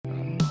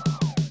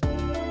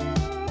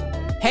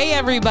Hey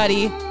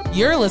everybody,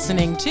 you're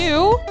listening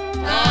to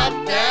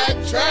Top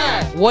That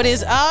Track. What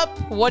is Up?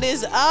 What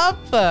is up?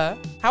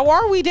 How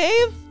are we,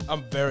 Dave?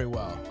 I'm very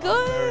well.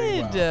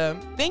 Good. Very well.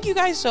 Thank you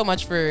guys so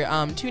much for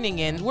tuning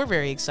in. We're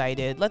very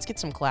excited. Let's get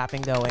some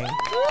clapping going.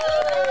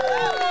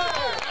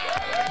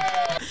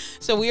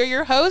 So we are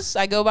your hosts.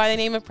 I go by the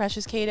name of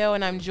Precious Cato,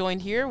 and I'm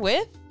joined here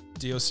with...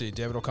 DOC,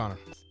 David O'Connor.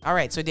 All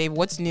right, so Dave,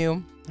 what's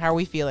new? How are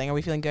we feeling? Are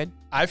we feeling good?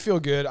 I feel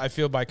good. I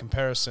feel by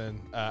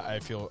comparison, I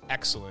feel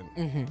excellent.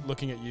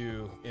 Looking at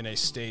you in a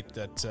state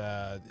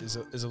that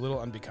is a little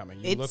unbecoming.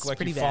 You It's look like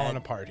pretty you've fallen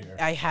bad. apart here.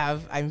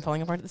 I'm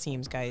falling apart at the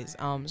seams, guys.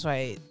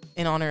 So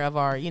in honor of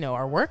our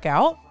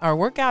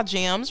workout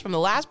jams from the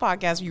last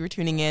podcast you were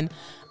tuning in,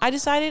 I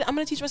decided I'm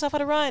going to teach myself how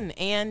to run,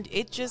 and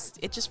it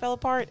just fell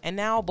apart. And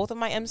now both of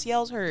my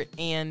MCLs hurt,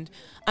 and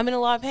I'm in a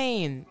lot of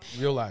pain.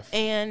 Real life.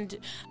 And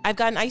I've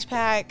got an ice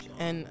pack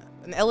and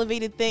an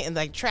elevated thing and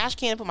like trash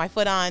can to put my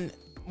foot on.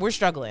 We're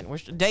struggling.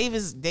 Dave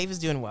is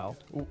doing well.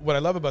 What I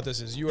love about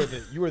this is you are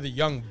the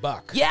young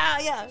buck.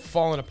 Yeah.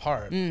 Falling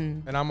apart,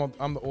 and I'm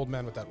the old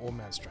man with that old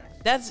man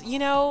strength. That's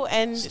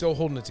and Still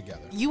holding it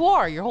together.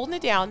 you're holding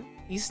it down.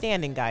 He's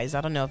standing, guys.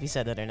 I don't know if he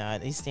said that or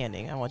not. He's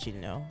standing. I want you to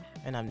know.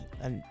 And I'm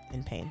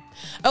in pain.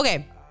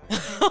 Okay.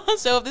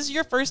 So if this is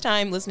your first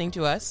time listening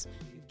to us,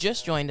 you've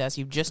just joined us,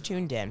 you've just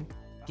tuned in,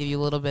 give you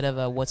a little bit of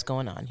a what's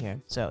going on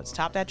here. So it's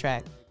Top That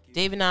Track.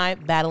 Dave and I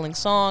battling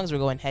songs. We're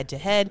going head to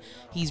head.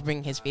 He's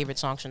bringing his favorite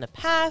songs from the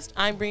past.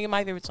 I'm bringing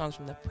my favorite songs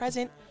from the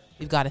present.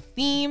 We've got a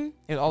theme.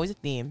 There's always a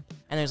theme.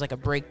 And there's like a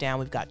breakdown.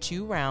 We've got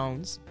 2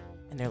 rounds.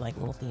 And they're like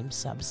little theme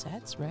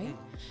subsets, right?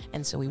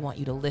 And so we want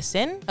you to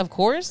listen, of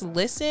course, and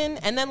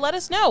then let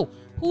us know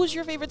who's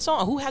your favorite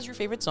song, who has your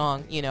favorite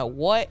song,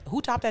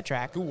 who topped that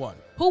track, Who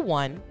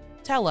won?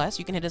 Tell us.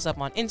 You can hit us up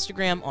on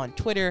Instagram, on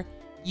Twitter,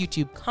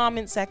 YouTube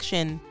comment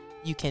section.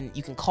 You can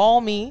call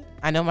me.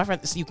 I know my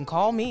friends, you can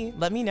call me,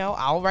 let me know.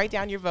 I'll write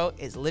down your vote.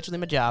 It's literally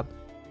my job,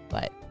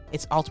 but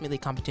it's ultimately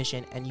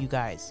competition, and you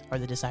guys are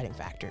the deciding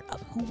factor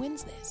of who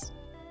wins this.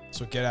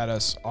 So get at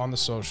us on the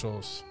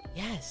socials.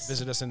 Yes.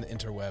 Visit us in the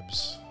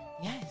interwebs.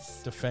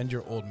 Yes. Defend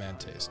your old man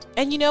taste.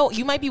 And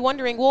you might be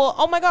wondering, well,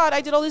 oh my God,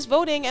 I did all this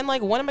voting, and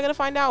like, when am I going to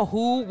find out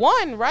who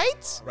won,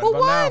 right? Right Who about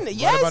won? now.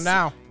 Yes. Right about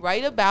now.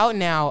 Right about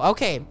now.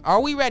 Okay,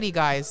 are we ready,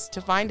 guys, to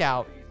find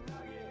out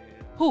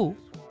who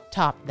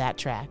topped that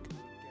track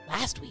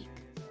last week?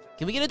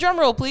 Can we get a drum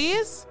roll,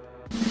 please?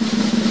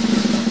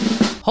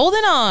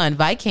 Holding On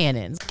by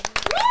Cannons.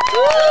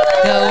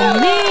 Go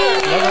me.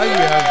 Love how you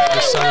have the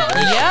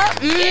celebration Yep.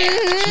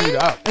 queued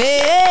up.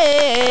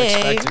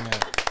 Hey. Expecting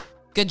it.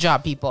 Good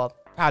job, people.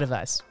 Proud of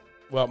us.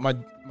 Well, my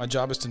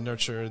job is to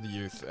nurture the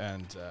youth,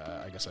 and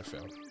I guess I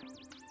failed.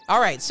 All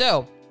right,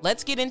 so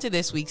let's get into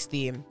this week's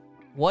theme.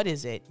 What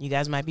is it? You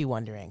guys might be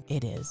wondering.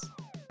 It is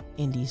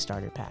Indie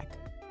Starter Pack.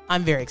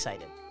 I'm very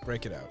excited.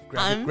 Break it out.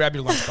 Grab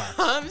your lunchbox.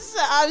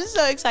 I'm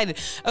so excited.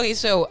 Okay,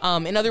 so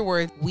in other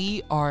words,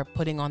 we are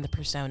putting on the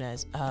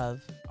personas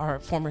of our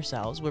former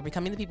selves. We're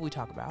becoming the people we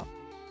talk about.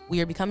 We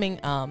are becoming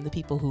the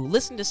people who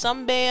listen to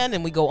some band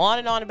and we go on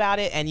and on about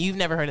it, and you've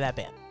never heard of that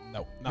band.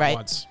 No, not Right?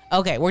 once.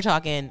 Okay, we're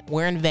talking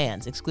wearing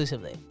Vans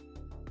exclusively.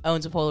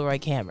 Owns a Polaroid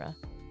camera.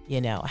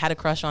 Had a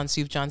crush on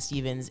Soof John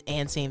Stevens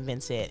and St.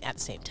 Vincent at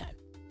the same time.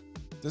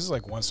 This is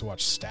like wants to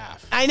watch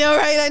Staff. I know,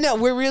 right? I know.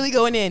 We're really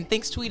going in.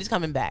 Thinks Tweet is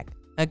coming back.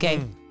 Okay.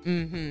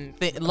 I've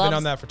been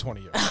on that for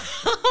 20 years.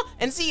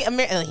 And see,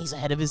 he's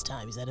ahead of his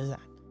time.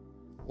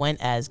 Went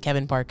as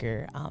Kevin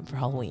Parker for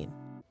Halloween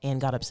and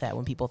got upset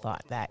when people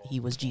thought that he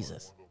was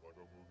Jesus.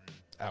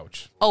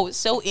 Ouch. Oh, it's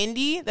so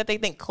indie that they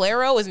think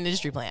Claro is an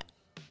industry plant.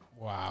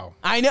 Wow.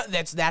 I know.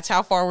 That's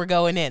how far we're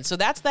going in. So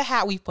that's the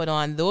hat we've put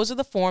on. Those are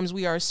the forms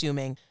we are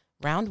assuming.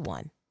 Round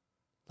 1.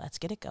 Let's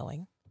get it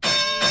going.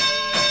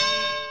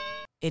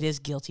 It is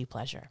guilty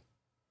pleasure.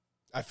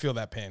 I feel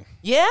that pain.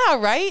 Yeah,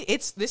 right?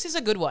 This is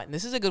a good one.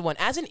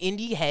 As an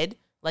indie head,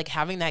 like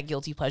having that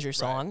guilty pleasure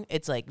song,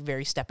 it's like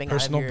very stepping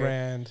Personal out of your...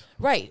 brand.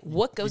 Right.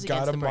 What goes You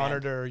against gotta the brand?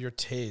 monitor your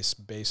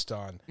taste based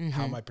on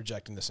how am I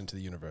projecting this into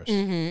the universe.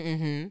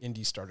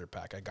 Indie starter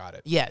pack. I got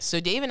it. Yes. So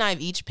Dave and I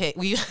have each picked...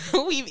 We've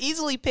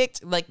easily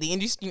picked like the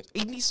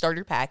indie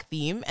starter pack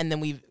theme, and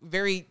then we've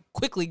very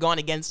quickly gone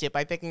against it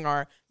by picking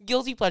our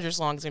guilty pleasure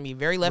song. It's going to be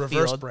very left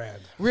Reverse field.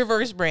 brand.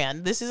 Reverse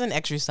brand. This is an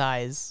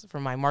exercise for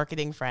my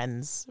marketing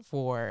friends,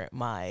 for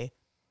my...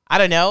 I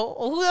don't know.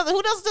 Who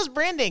else does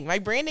branding? My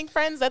branding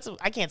friends?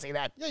 I can't say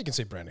that. Yeah, you can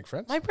say branding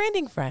friends. My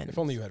branding friends. If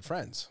only you had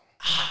friends.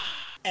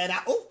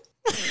 I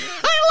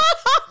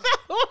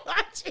love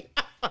that.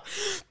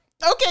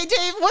 Okay,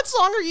 Dave, what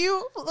song are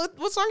you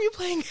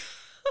playing?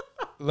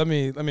 Let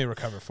me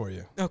recover for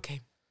you.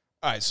 Okay.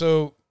 All right,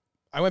 so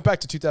I went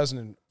back to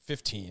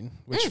 2015,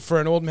 which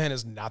for an old man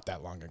is not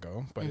that long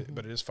ago, but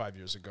it is 5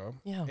 years ago.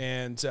 Yeah.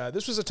 And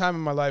this was a time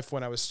in my life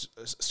when I was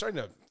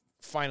starting to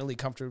finally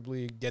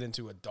comfortably get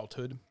into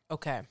adulthood.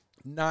 Okay.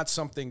 Not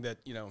something that,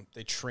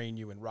 they train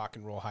you in rock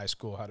and roll high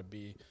school how to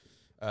be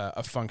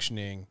a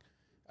functioning,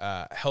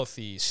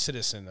 healthy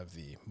citizen of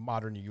the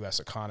modern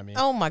U.S. economy.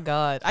 Oh, my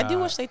God. I do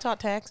wish they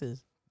taught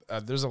taxes.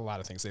 There's a lot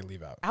of things they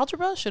leave out.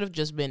 Algebra should have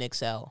just been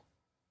Excel.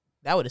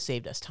 That would have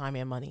saved us time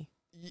and money.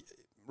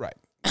 Right.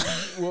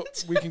 Well,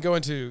 we can go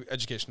into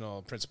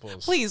educational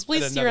principles. Please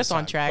steer us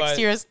on track. But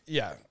Steer us.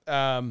 Yeah.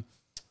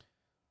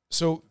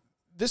 So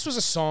this was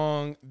a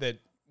song that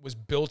was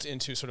built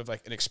into sort of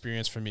like an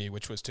experience for me,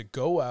 which was to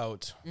go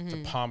out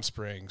to Palm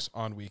Springs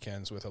on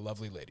weekends with a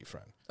lovely lady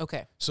friend.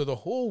 Okay. So the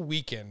whole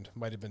weekend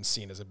might have been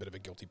seen as a bit of a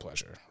guilty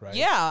pleasure, right?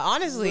 Yeah,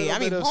 honestly. I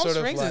mean, Palm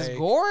Springs is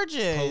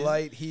gorgeous.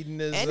 Polite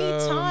hedonism.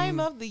 Any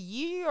time of the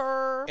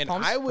year. And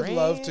Palm I would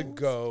love to Springs,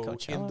 go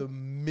Coachella. in the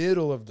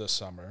middle of the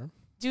summer.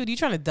 Dude, you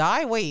trying to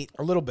die? Wait.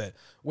 A little bit.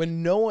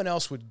 When no one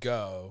else would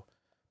go.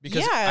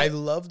 Because Yeah. I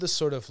love the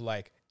sort of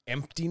like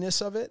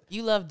emptiness of it.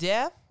 You love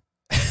death?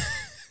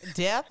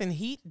 Death and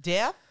heat?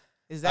 Death?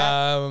 Is that?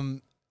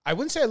 I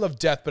wouldn't say I love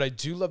death, but I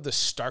do love the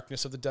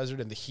starkness of the desert,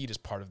 and the heat is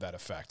part of that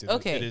effect.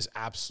 Okay. It is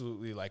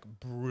absolutely like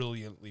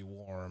brilliantly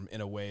warm in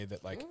a way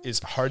that like is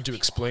hard to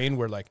explain,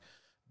 where like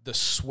the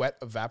sweat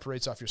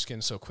evaporates off your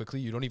skin so quickly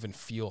you don't even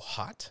feel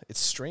hot.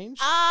 It's strange.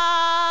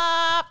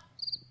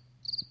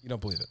 You don't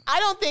believe it. I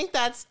don't think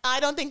that's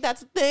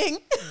a thing.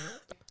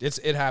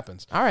 It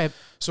happens. All right.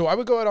 So I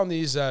would go out on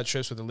these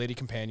trips with a lady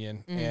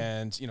companion,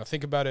 and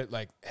think about it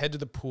like head to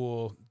the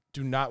pool.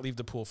 Do not leave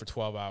the pool for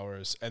 12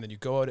 hours. And then you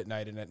go out at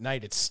night, and at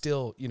night it's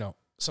still,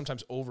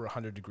 sometimes over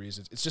 100 degrees.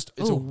 It's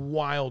a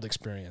wild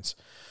experience.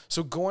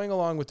 So going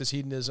along with this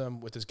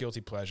hedonism, with this guilty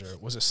pleasure,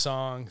 was a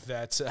song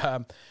that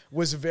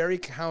was very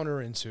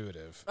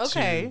counterintuitive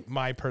to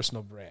my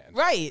personal brand.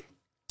 Right.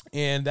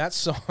 And that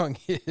song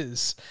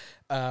is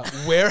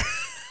Where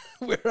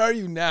Are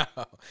You Now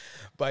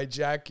by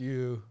Jack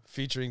U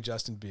featuring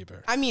Justin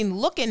Bieber. I mean,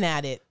 looking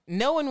at it,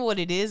 knowing what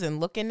it is and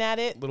looking at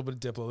it. A little bit of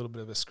Diplo, a little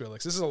bit of a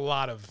Skrillex. This is a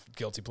lot of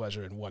guilty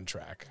pleasure in one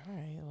track. All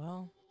right,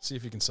 well. See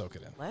if you can soak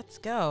it in. Let's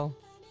go.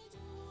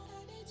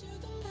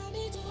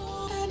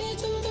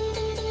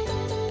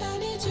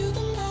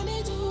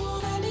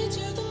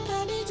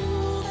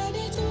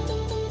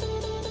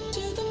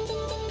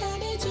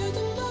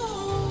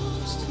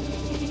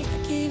 I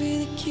gave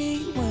you the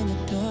key when the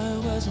door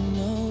wasn't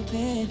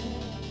open.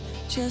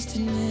 Just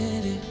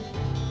admit it.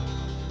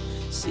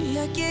 See,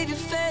 I gave you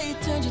faith,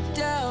 turned your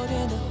doubt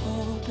into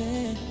hope,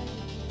 and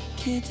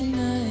can't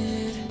deny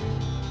it.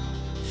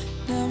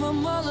 Now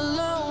I'm all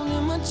alone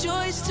and my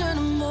joys turn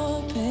them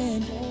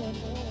open.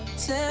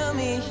 Tell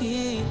me,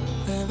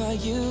 where are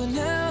you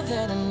now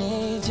that I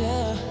need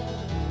you?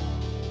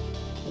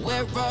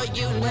 Where are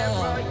you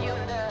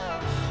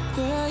now?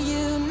 Where are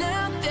you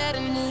now that I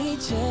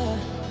need you?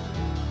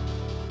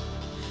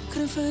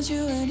 Couldn't find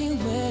you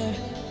anywhere.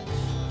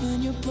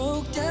 When you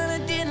broke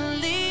down, I didn't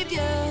leave you.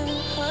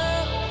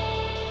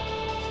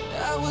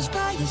 I was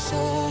by your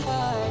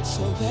side.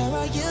 So where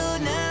are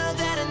you now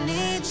that I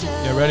need you?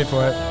 Yeah, ready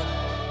for it.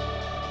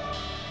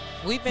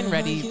 We've been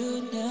ready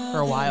for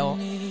a while.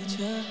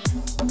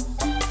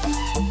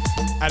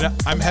 And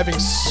I'm having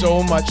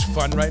so much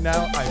fun right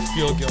now. I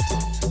feel guilty.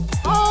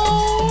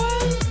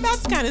 Oh,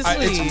 that's kind of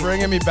sweet. It's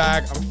bringing me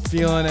back. I'm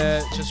feeling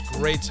it. Just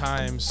great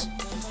times.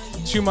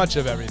 Too much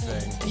of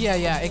everything. Yeah,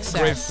 Great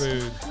excess.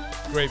 food.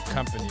 Great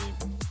company.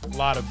 A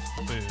lot of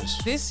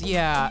booze.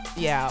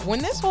 Yeah.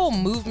 When this whole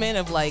movement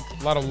of like,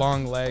 A lot of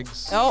long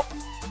legs. oh,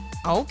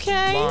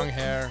 okay. Long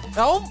hair.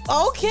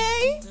 Oh,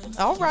 okay.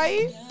 All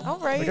right.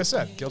 Like I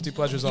said, guilty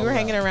pleasures all You were around.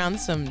 hanging around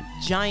some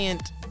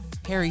giant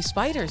hairy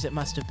spiders, it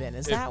must have been.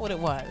 Is that what it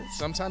was?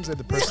 Sometimes they have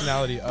the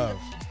personality of.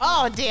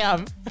 Oh,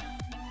 damn.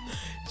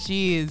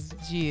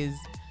 Jeez.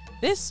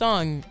 This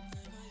song,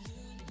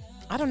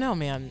 I don't know,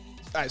 man.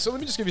 All right, so let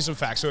me just give you some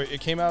facts. So it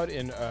came out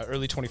in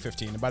early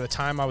 2015, and by the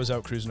time I was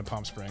out cruising to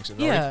Palm Springs, it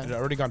had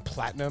already gone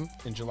platinum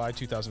in July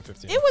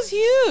 2015. It was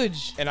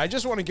huge. And I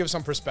just want to give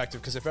some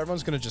perspective, because if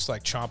everyone's going to just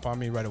like chomp on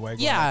me right away,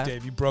 going, Yeah. like,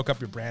 Dave, you broke up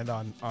your brand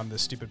on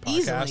this stupid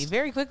podcast. Easily,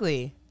 very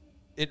quickly.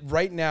 It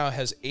right now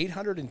has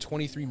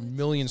 823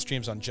 million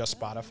streams on just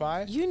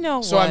Spotify. You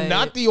know So what? I'm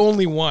not the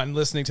only one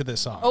listening to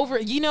this song.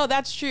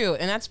 That's true.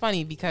 And that's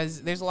funny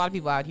because there's a lot of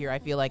people out here, I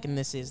feel like, and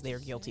this is their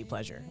guilty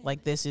pleasure.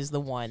 Like, this is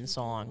the one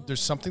song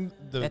There's something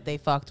that they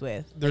fucked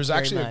with. There's very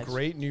actually much. a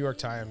great New York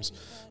Times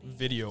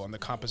video on the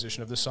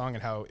composition of this song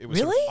and how it was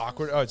Really? sort of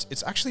awkward. Oh,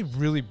 it's actually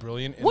really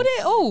brilliant. And,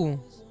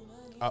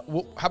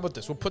 well, how about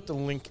this? We'll put the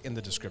link in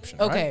the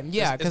description. Okay, right?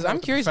 yeah, Isn't because that I'm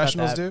what the curious about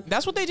professionals that. do?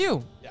 That's what they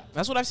do. Yeah.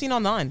 That's what I've seen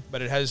online.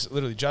 But it has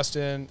literally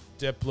Justin,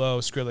 Diplo,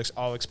 Skrillex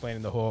all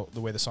explaining the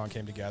way the song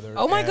came together.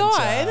 Oh my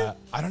God.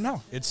 I don't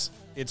know. It's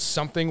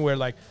something where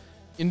like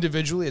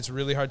individually it's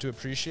really hard to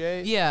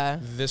appreciate. Yeah.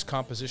 This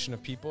composition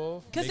of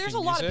people. Because there's a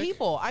making lot of music.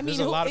 people. I There's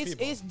mean, a lot of it's,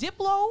 people. it's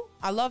Diplo.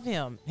 I love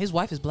him. His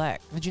wife is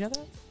black. Did you know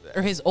that?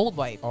 Or his old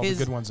wife. All his,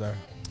 the good ones there.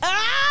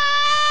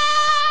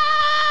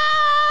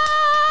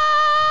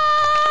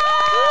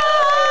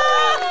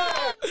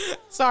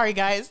 Sorry,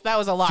 guys. That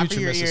was a lot Future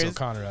for your Mrs. ears.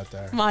 O'Connor out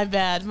there. My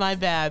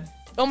bad.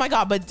 Oh my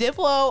God, but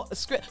Diplo.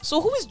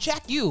 So who is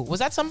Jack U? Was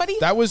that somebody?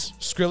 That was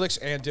Skrillex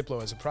and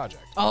Diplo as a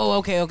project. Oh,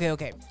 okay. You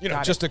know,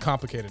 Got just it. to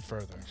complicate it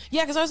further.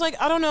 Yeah, because I was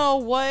like, I don't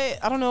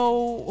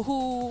know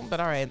who, but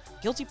all right.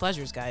 Guilty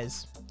pleasures,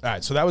 guys. All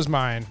right, so that was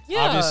mine. Yeah.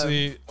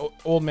 Obviously,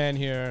 old man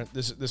here.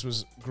 This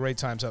was great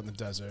times out in the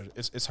desert.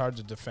 It's hard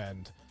to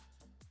defend,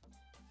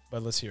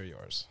 but let's hear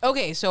yours.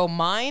 Okay, so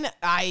mine,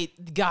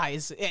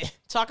 guys,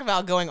 talk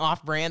about going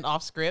off brand,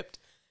 off script.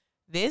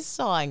 This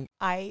song,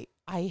 I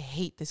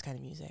hate this kind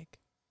of music.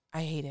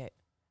 I hate it.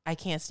 I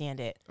can't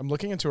stand it. I'm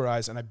looking into her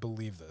eyes, and I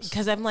believe this.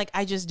 Because I'm like,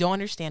 I just don't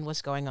understand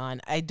what's going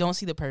on. I don't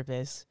see the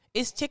purpose.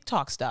 It's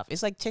TikTok stuff.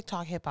 It's like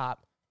TikTok hip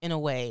hop in a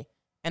way.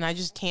 And I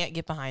just can't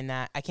get behind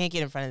that. I can't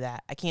get in front of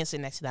that. I can't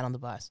sit next to that on the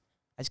bus.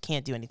 I just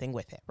can't do anything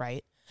with it,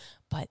 right?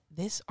 But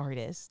this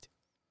artist,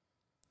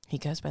 he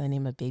goes by the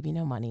name of Baby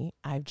No Money.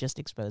 I've just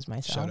exposed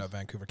myself. Shout out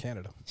Vancouver,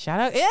 Canada.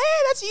 Shout out. Yeah,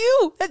 that's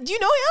you. Do you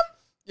know him?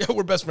 Yeah,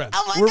 we're best friends.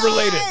 Oh my we're God.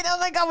 related. Oh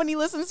my God, when he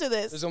listens to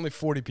this. There's only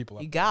 40 people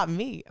up. You got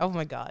me. Oh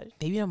my God.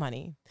 Baby No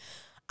Money.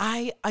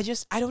 I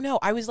don't know.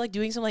 I was like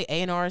doing some like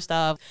A&R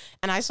stuff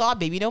and I saw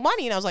Baby No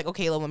Money and I was like,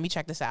 okay, let me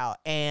check this out.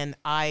 And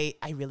I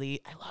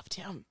loved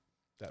him.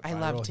 I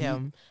loved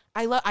him.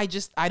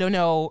 I don't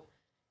know.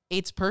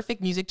 It's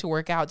perfect music to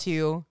work out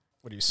to.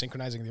 What are you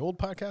synchronizing the old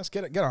podcast?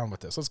 Get on with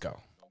this. Let's go.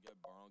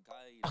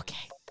 Okay.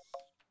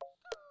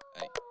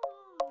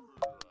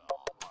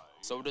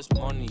 So this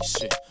money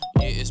shit,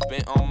 yeah, it's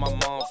been on my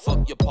mind.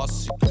 Fuck your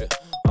posse clip.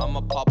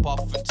 I'ma pop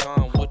off in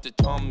time with the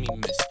Tommy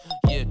miss.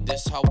 Yeah,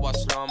 this how I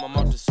slime. I'm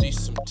out to see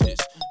some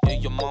tits. Yeah,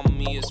 your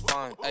mommy is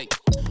fine. Hey,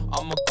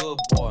 I'm a good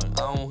boy.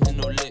 I don't hit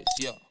no licks.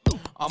 Yeah.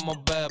 I'm a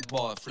bad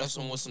boy,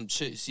 flexing with some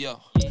chicks, yeah.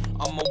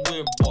 I'm a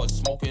weird boy,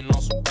 smoking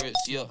on some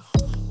grits, yeah.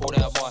 Who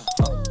that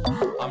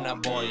boy? I'm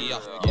that boy, yeah.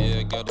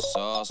 Yeah, got the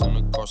sauce on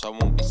the course, I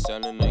won't be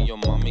selling it. Your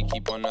mommy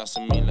keep on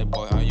asking me, like,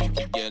 boy, how you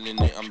keep yelling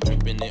it? I'm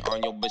dripping it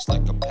on your bitch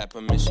like a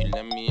peppermint. She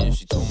let me in,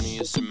 she told me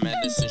it's a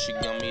medicine. She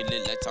got me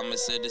lit like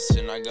Thomas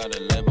Edison. I got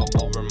a lamp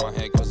up over my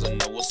head, cause I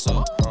know what's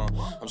up,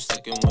 I'm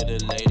sticking with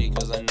a lady,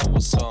 cause I know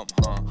what's up,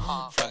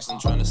 Flexing,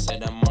 trying to say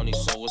that money,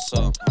 so what's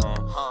up,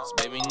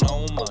 It's baby,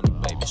 no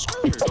money, baby.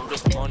 So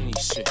this money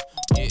shit,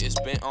 yeah, it's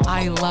been on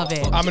I love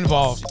it. I'm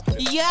involved.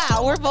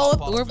 Yeah, we're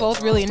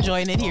both really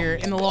enjoying it here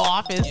in the little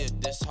office. Yeah,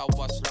 this how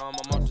I slime,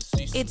 I'm out to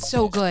see some It's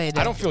so good.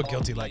 I don't feel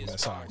guilty liking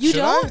this song. You Should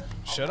don't?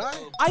 Should I?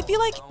 I feel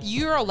like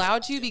you're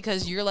allowed to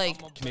because you're like,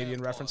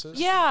 Canadian references?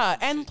 yeah,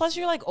 and plus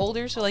you're like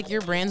older, so like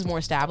your brand's more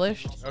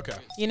established. Okay.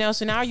 You know,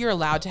 so now you're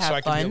allowed to have So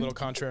I can fun. be a little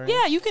contrary?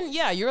 Yeah, you can.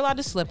 Yeah, you're allowed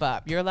to slip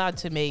up. You're allowed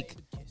to make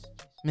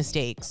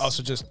mistakes.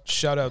 Also, just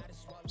shout out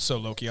So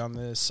Loki on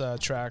this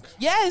track.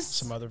 Yes.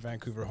 Some other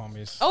Vancouver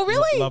homies. Oh,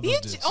 really? Love those He-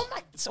 dudes. oh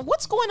my! So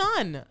what's going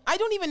on? I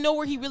don't even know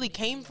where he really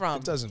came from.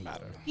 It doesn't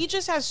matter. He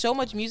just has so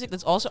much music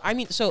that's also. I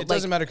mean, so It like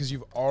doesn't matter because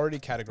you've already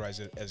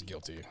categorized it as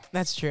guilty.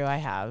 that's true. I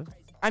have.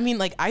 I mean,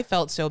 like I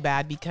felt so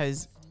bad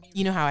because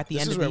you know how at the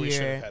This end is of where the we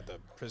should year. have had the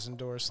prison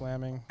door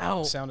slamming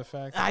Oh. sound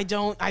effect. I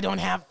don't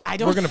have. We're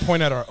going to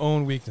point out our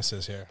own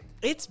weaknesses here.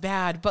 It's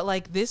bad, but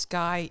like this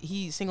guy,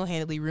 he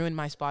single-handedly ruined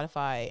my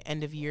Spotify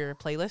end of year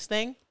playlist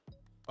thing.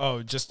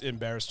 Oh, just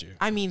embarrassed you.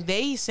 I mean,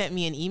 they sent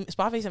me an email.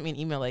 Spotify sent me an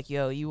email like,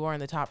 "Yo, you are in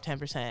the top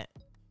 10%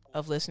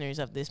 of listeners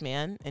of this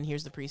man, and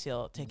here's the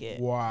pre-sale ticket."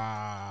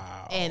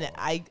 Wow. And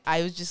I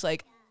was just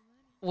like,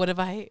 "What have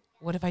I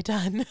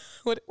done?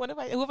 who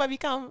have I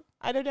become?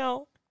 I don't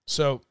know."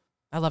 So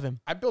I love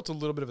him. I built a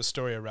little bit of a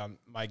story around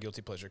my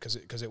guilty pleasure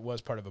because it was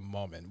part of a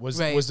moment. Was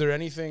Right. there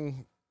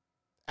anything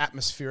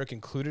atmospheric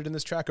included in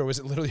this track, or was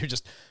it literally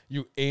just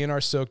you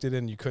A&R soaked it in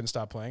and you couldn't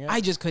stop playing it?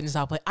 I just couldn't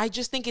stop playing. I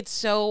just think it's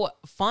so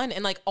fun,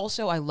 and like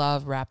also I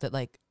love rap,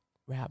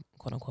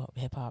 quote unquote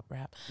hip hop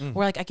rap,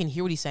 where like I can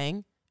hear what he's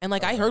saying, and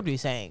like I heard what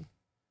he's saying,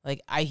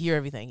 like I hear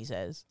everything he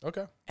says,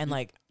 Okay. and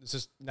like Is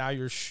this now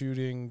you're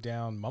shooting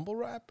down mumble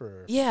rap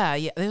or? yeah,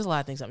 there's a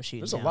lot of things I'm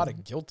shooting. There's a down. lot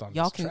of guilt on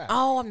Y'all this can. track.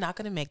 Oh, I'm not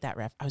gonna make that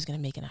ref. I was gonna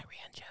make an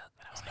Iran joke,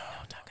 but I was like, no,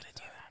 I'm not gonna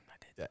do that. I'm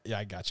not gonna. Yeah,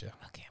 I got you.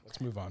 Okay. Let's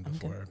move on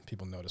before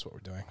people notice what we're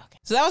doing. Okay.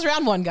 So that was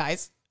round one,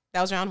 guys.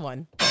 That was round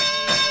one.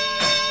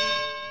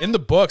 In the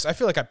books, I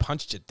feel like I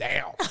punched you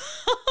down.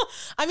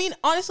 I mean,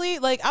 honestly,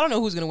 like I don't know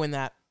who's gonna win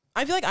that.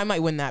 I feel like I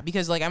might win that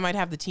because like I might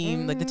have the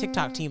team, like the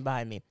TikTok team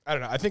behind me. I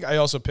don't know. I think I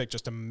also picked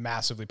just a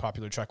massively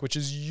popular track, which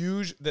is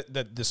usually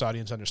that this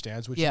audience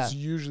understands, which Yeah. is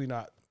usually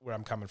not where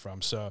I'm coming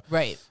from. So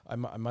Right. I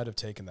might have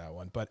taken that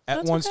one. But at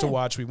That's Ones to okay.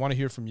 Watch, we want to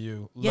hear from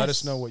you. Let us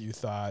Yes. know what you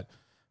thought.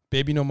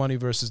 Baby No Money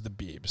versus the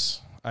Biebs.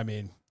 I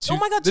mean, Oh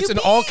my God, it's two an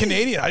all Biebs!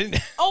 Canadian. I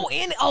didn't. Oh,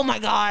 and oh my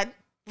God,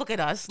 look at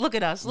us! Look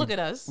at us! Look at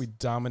us! We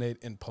dominate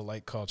in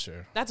polite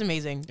culture That's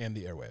amazing. and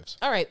the airwaves.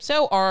 All right,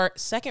 so our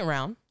second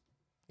round.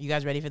 You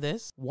guys ready for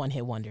this? One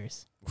hit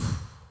wonders.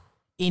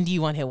 Indie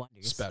one hit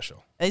wonders.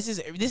 Special. This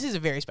is a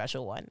very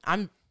special one.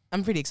 I'm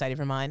pretty excited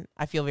for mine.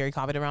 I feel very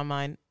confident around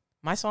mine.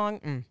 My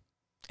song,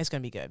 it's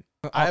gonna be good.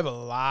 I have a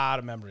lot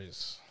of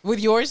memories. With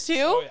yours too?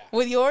 Oh, yeah.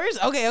 With yours?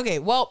 Okay.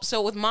 Well,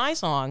 so with my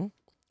song,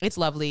 it's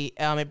lovely.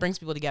 It brings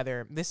people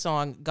together. This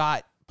song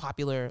got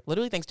popular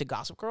literally thanks to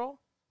Gossip Girl.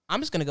 I'm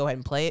just gonna go ahead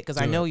and play it because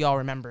I Do know it. y'all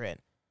remember it.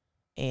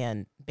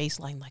 And bass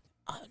line like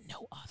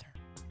no other.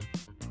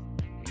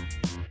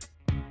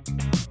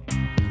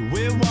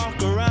 We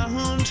walk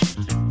around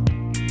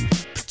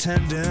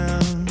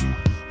pretending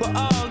we're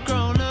all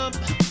grown up.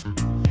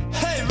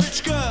 Hey,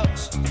 rich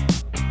girls,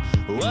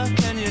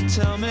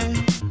 tell me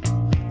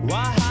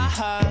why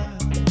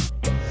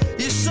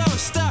you're so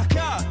stuck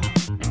up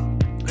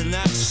and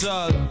that's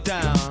so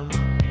down.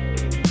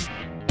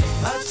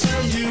 I'll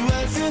tell you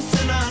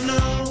everything I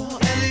know,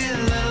 any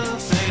little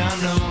thing I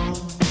know.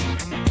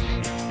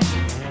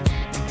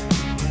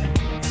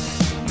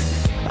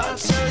 I'll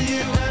tell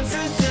you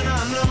everything I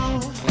know,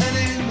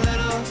 any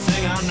little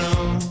thing I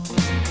know.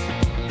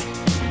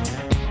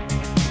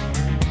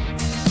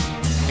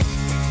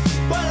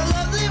 What a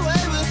lovely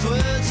way with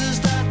words, is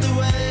that the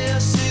way I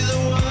see the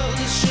world?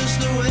 It's just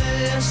the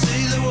way I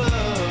see the world.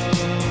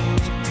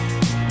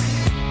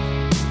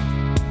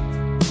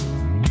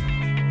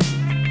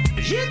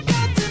 You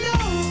got to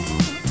know.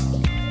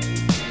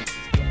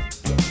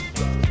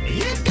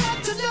 You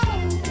got to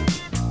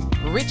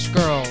know. Rich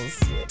Girls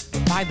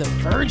by The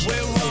Virgins.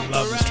 I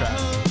love this track.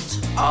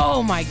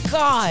 Oh my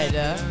God.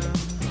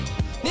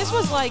 This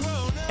was like,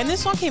 and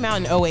this song came out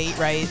in 2008,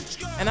 right?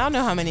 And I don't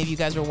know how many of you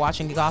guys were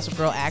watching Gossip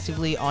Girl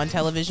actively on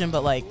television,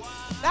 but like,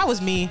 that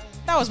was me.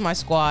 That was my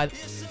squad.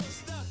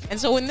 And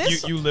so when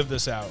this... You live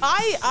this out.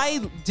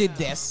 I did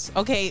this.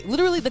 Okay,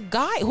 literally the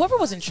guy, whoever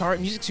was in charge,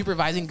 music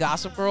supervising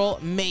Gossip Girl,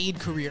 made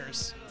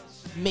careers.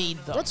 Made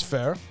them. That's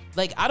fair.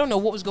 Like, I don't know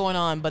what was going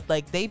on, but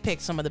like they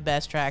picked some of the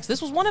best tracks.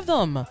 This was one of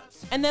them.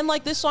 And then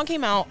like this song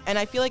came out and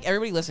I feel like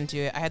everybody listened to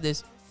it. I had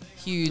this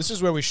huge... This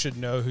is where we should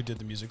know who did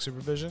the music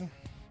supervision,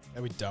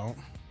 and we don't.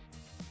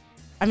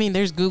 I mean,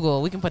 there's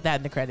Google. We can put that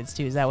in the credits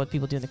too. Is that what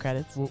people do in the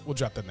credits? We'll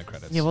drop that in the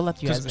credits. Yeah, we'll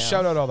let you guys know.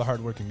 Shout out all the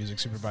hardworking music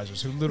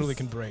supervisors who literally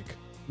can break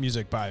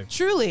music by...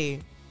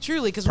 Truly,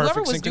 because Perfect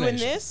whoever was doing synchronization.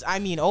 this, I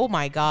mean, oh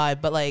my God.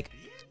 But like,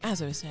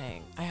 as I was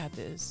saying, I had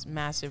this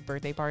massive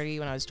birthday party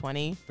when I was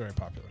 20 Very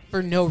popular.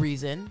 for no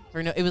reason.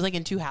 It was like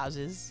in 2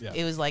 houses. Yeah.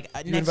 It was like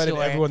You next invited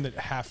door. everyone that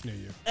half knew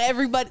you.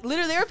 Everybody,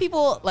 literally, there were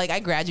people, like,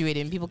 I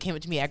graduated, and people came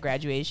up to me at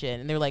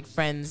graduation, and they were, like,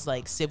 friends,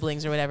 like,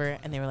 siblings or whatever,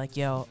 and they were like,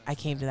 yo, I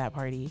came to that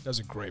party. That was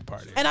a great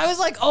party. And I was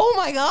like, oh,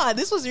 my God,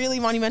 this was really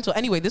monumental.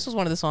 Anyway, this was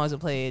one of the songs that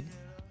played,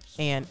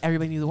 and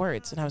everybody knew the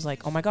words, and I was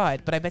like, oh, my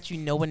God, but I bet you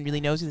no one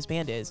really knows who this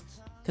band is.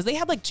 Because they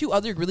had, like, 2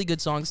 other really good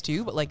songs,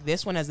 too, but, like,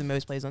 this one has the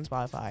most plays on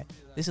Spotify.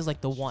 This is,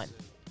 like, the one.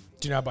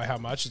 Do you know by how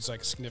much? It's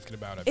like a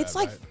significant amount of It's, that,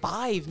 like,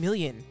 right? 5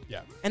 million.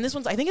 Yeah. And this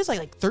one's, I think it's,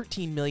 like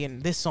 13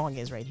 million this song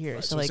is right here.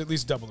 Right, So, so like, it's at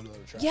least double the other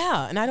track.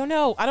 yeah, and I don't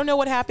know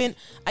what happened.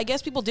 I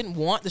guess people didn't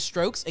want the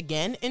Strokes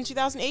again in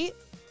 2008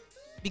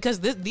 because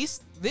the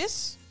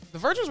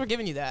Virgins were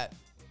giving you that.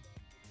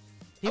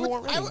 People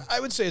weren't ready. I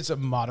would say it's a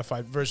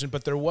modified version,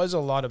 but there was a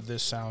lot of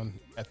this sound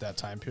at that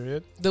time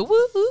period. The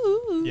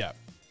woo. Yeah.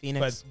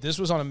 Phoenix. But this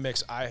was on a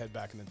mix I had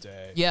back in the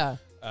day. Yeah.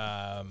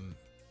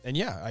 And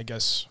yeah, I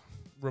guess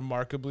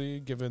remarkably,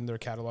 given their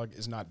catalog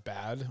is not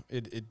bad,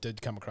 it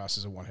did come across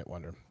as a one-hit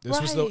wonder. This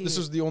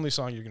was the only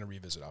song you're going to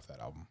revisit off that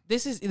album.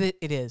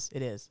 It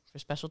is for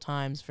special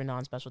times, for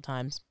non-special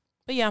times.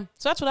 But yeah,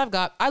 so that's what I've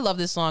got. I love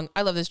this song.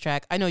 I love this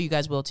track. I know you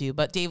guys will too.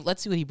 But Dave,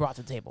 let's see what he brought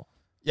to the table.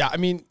 Yeah, I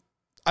mean,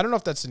 I don't know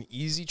if that's an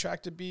easy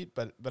track to beat,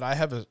 but I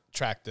have a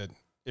track that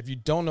if you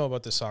don't know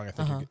about this song, I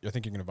think you're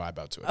going to vibe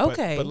out to it.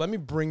 Okay. But let me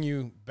bring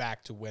you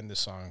back to when this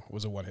song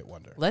was a one-hit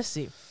wonder. Let's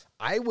see.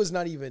 I was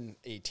not even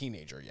a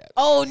teenager yet.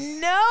 Oh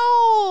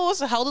no!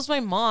 So how old is my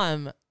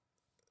mom?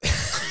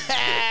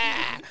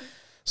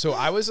 So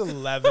I was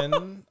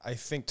 11, I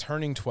think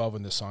turning 12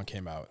 when this song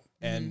came out.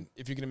 And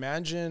if you can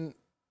imagine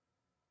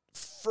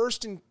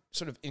first in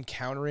sort of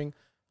encountering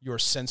your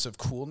sense of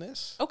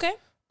coolness, Okay.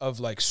 of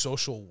like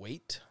social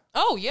weight,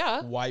 Oh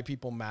yeah. why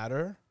people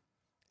matter,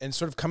 and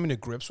sort of coming to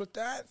grips with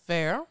that.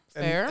 Fair.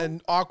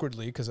 And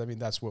awkwardly, because I mean,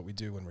 that's what we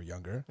do when we're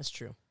younger. That's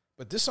true.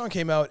 But this song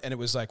came out and it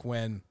was like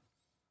when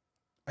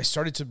I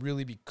started to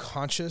really be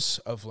conscious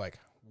of like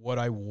what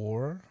I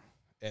wore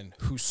and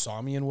who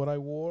saw me in what I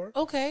wore.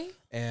 Okay.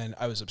 And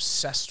I was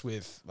obsessed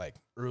with like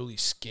early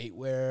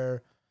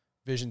skatewear,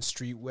 Vision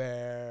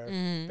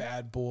Streetwear,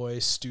 Bad Boy,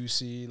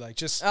 Stussy, like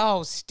just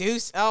Oh,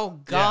 Stuss. Oh,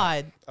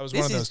 God. I was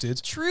This one of is those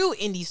dudes. True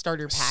indie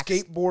starter pack.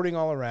 Skateboarding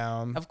all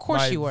around. Of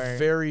course My you were.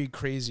 Very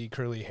crazy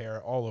curly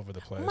hair all over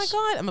the place. Oh, my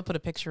God. I'm going to put a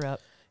picture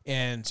up.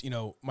 And, you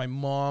know, my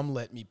mom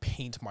let me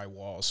paint my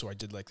walls. So I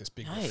did like this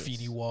big Nice.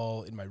 graffiti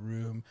wall in my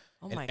room.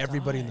 Oh and my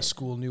everybody in the God.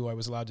 school knew I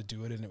was allowed to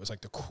do it. And it was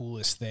like the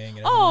coolest thing.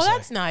 And Oh, everyone was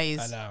that's like,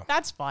 nice. I know.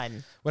 That's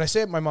fun. When I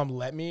say my mom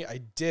let me, I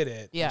did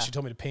it. Yeah. And she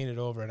told me to paint it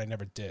over and I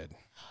never did.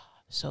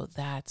 So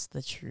that's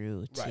the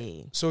true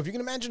tea. So if you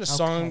can imagine a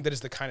song Okay. that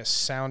is the kind of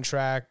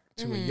soundtrack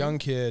to a young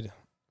kid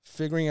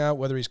figuring out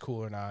whether he's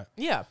cool or not,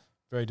 Yeah.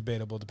 very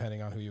debatable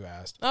depending on who you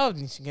asked. Oh,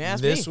 you can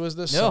ask me. This was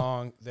the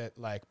song that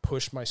like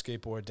pushed my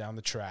skateboard down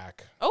the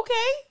track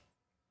Okay.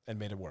 and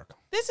made it work.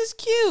 This is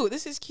cute.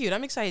 This is cute.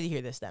 I'm excited to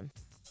hear this then.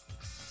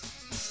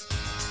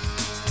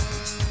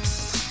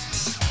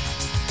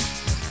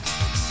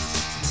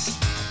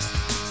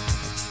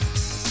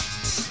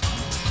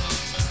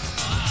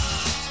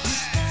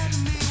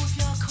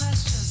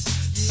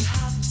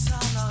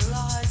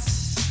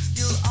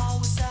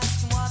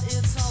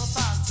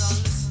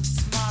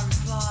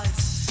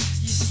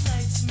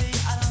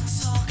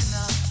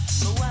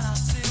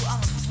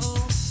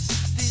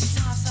 These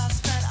times I've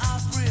spent,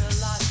 I've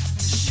realized in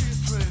the shoot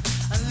through.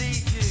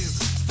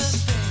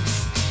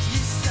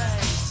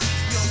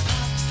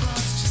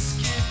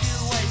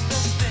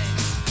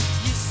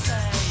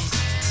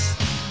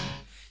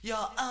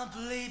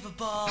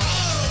 unbelievable.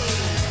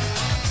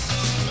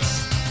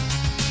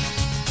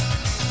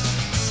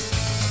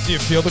 Do you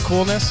feel the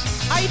coolness?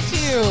 I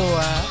do.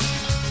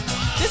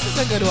 This is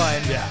a good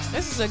one. Yeah.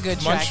 This is a good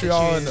track to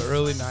Montreal in the choose.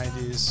 early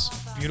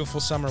 90s. Beautiful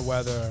summer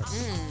weather.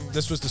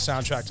 This was the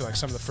soundtrack to like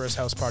some of the first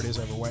house parties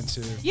I ever went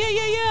to.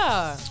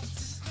 Yeah.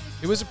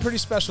 It was a pretty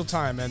special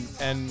time,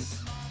 and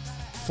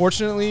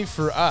fortunately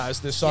for us,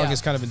 this song Yeah.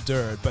 has kind of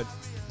endured, but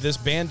this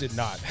band did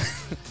not.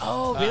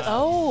 Oh, really?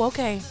 Oh,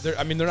 okay. They're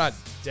not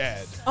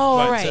dead. Oh,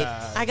 but, all right.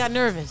 I got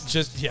nervous.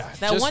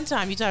 That one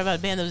time you talked about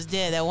a band that was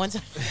dead. That one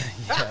time.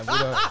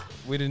 Yeah,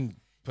 we didn't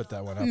put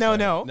that one up. No,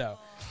 there.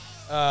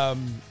 No.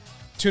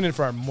 Tune in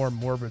for our more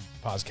morbid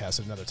podcast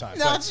at another time.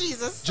 No, But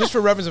Jesus. just for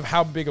reference of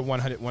how big a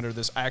one-hit wonder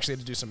this, I actually had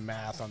to do some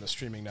math on the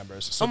streaming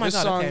numbers. So Oh my this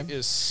God, song okay.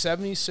 is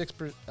 76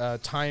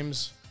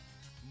 times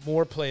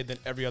more played than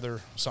every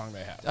other song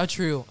they have. A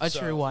true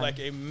one. Like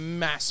a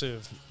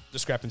massive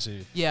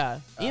discrepancy.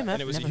 Yeah. EMF.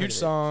 And it was a never huge heard of it.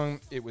 song.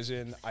 It was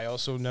in, I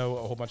also know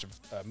a whole bunch of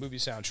movie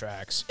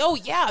soundtracks. Oh,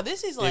 yeah.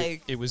 This is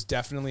like. It was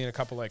definitely in a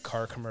couple like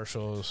car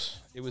commercials.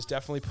 It was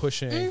definitely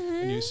pushing Mm-hmm.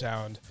 a new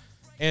sound.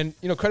 And,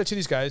 credit to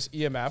these guys,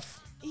 EMF.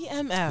 The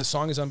EMF.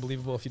 song is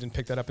unbelievable if you didn't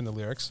pick that up in the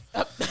lyrics.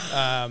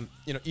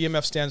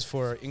 EMF stands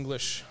for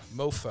English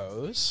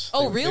Mofos.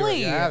 Oh,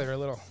 really? They're a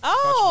little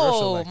Oh,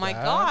 controversial like my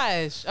that.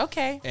 gosh.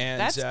 Okay. And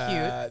That's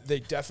cute. they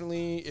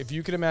definitely, if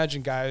you could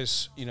imagine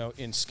guys,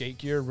 in skate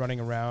gear running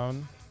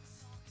around,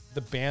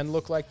 the band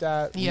looked like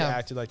that. We Yeah.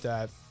 acted like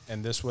that.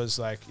 And this was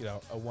like,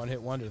 a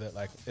one-hit wonder that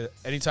like,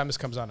 anytime this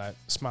comes on, a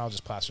smile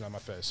just plastered on my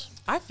face.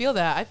 I feel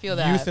that.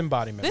 Youth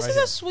embodiment. This right is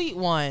here. a sweet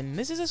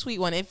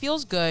one. It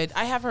feels good.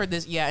 I have heard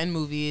this, in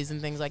movies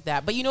and things like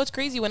that. But it's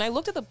crazy. When I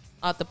looked at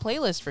the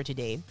playlist for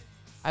today,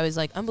 I was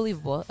like,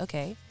 unbelievable.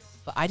 Okay.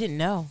 But I didn't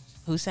know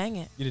who sang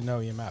it. You didn't know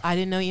EMF. I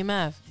didn't know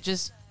EMF.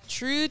 Just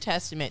true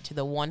testament to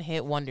the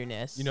one-hit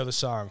wonderness. You know the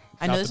song,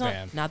 I know not the the song,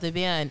 band. not the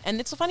band. And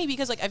it's funny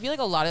because I feel like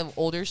a lot of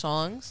older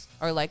songs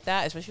are like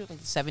that, especially with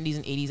the 70s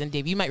and 80s. And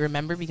Dave, you might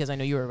remember because I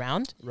know you were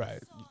around.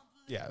 Right.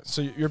 Yeah.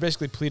 So you're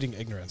basically pleading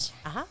ignorance.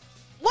 Uh-huh.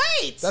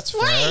 Wait! That's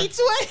fair. Wait!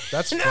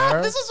 That's no,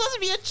 fair. this was supposed to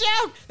be a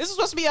joke. This was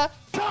supposed to be a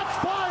Shots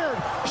fired!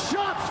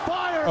 Shots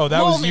fired! Oh,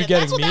 that was moment. you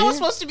getting That's what me? that was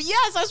supposed to be.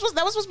 Yes, that was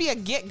supposed to be a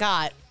get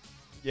got.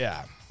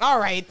 Yeah. All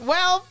right.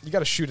 Well, You got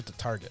to shoot at the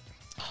target.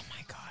 oh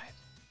my God.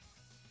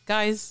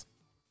 Guys,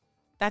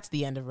 that's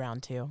the end of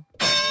round 2.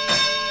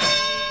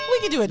 We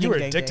can do a You were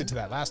ding, ding, addicted ding. to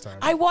that last time.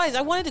 I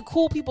wanted to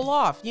cool people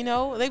off.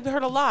 They've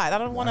heard a lot. I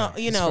don't want Wow.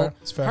 to, It's fair.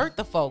 It's fair. hurt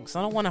the folks.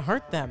 I don't want to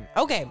hurt them.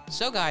 Okay,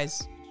 so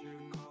guys,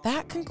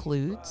 that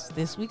concludes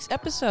this week's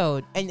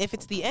episode. And if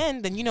it's the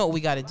end, then you know what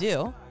we got to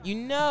do. You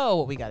know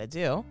what we got to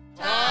do.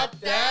 Top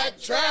that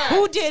track.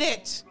 Who did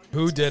it?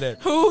 Who did it?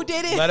 Who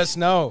did it? Let us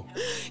know.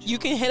 You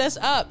can hit us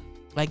up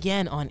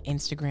again on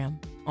Instagram,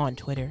 on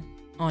Twitter,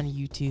 on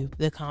YouTube,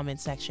 the comment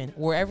section,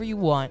 wherever you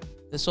want.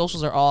 The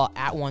socials are all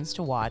at Ones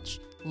to Watch.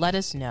 Let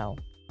us know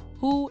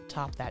who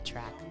topped that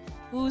track.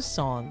 Whose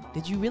song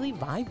did you really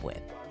vibe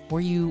with? Were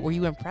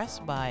you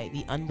impressed by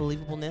the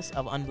unbelievableness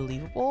of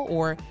Unbelievable,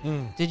 or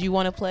did you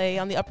want to play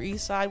on the Upper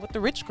East Side with the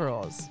rich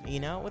girls?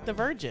 With the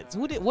virgins.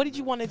 What did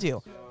you want to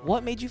do?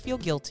 What made you feel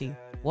guilty?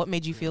 What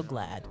made you feel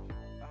glad?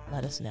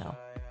 Let us know.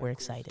 We're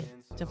excited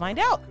to find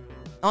out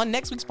on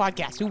next week's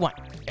podcast. Who won?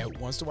 At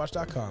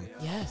once2watch.com.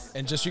 Yes.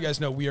 And just so you guys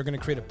know, we are going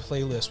to create a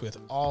playlist with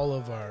all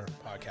of our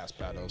podcast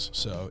battles.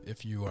 So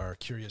if you are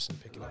curious in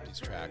picking up these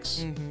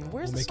tracks,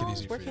 Where's we'll the make it songs?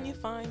 easy Where for can you. you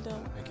find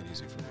them? Make it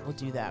easy for you. We'll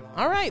do that.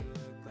 All right.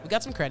 We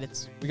got some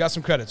credits. We got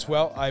some credits.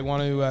 Well, I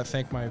want to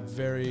thank my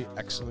very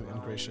excellent and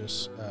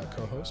gracious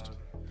co-host,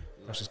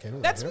 Precious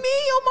Kato. That's me.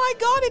 Oh my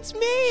God, it's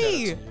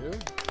me. Shout out to you.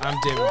 I'm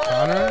David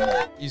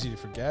Connor. Easy to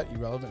forget,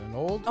 irrelevant and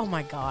old. Oh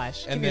my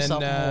gosh. And Give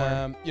yourself more.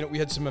 then, we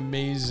had some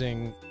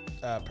amazing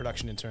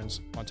production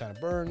interns: Montana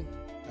Byrne,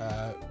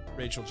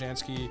 Rachel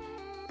Jansky,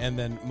 and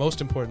then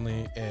most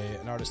importantly,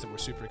 an artist that we're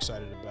super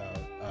excited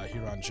about,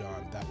 Huron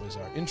John. That was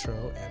our intro,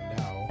 and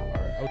now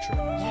our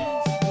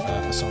outro.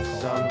 A song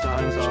called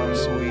Sometimes on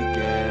the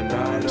weekend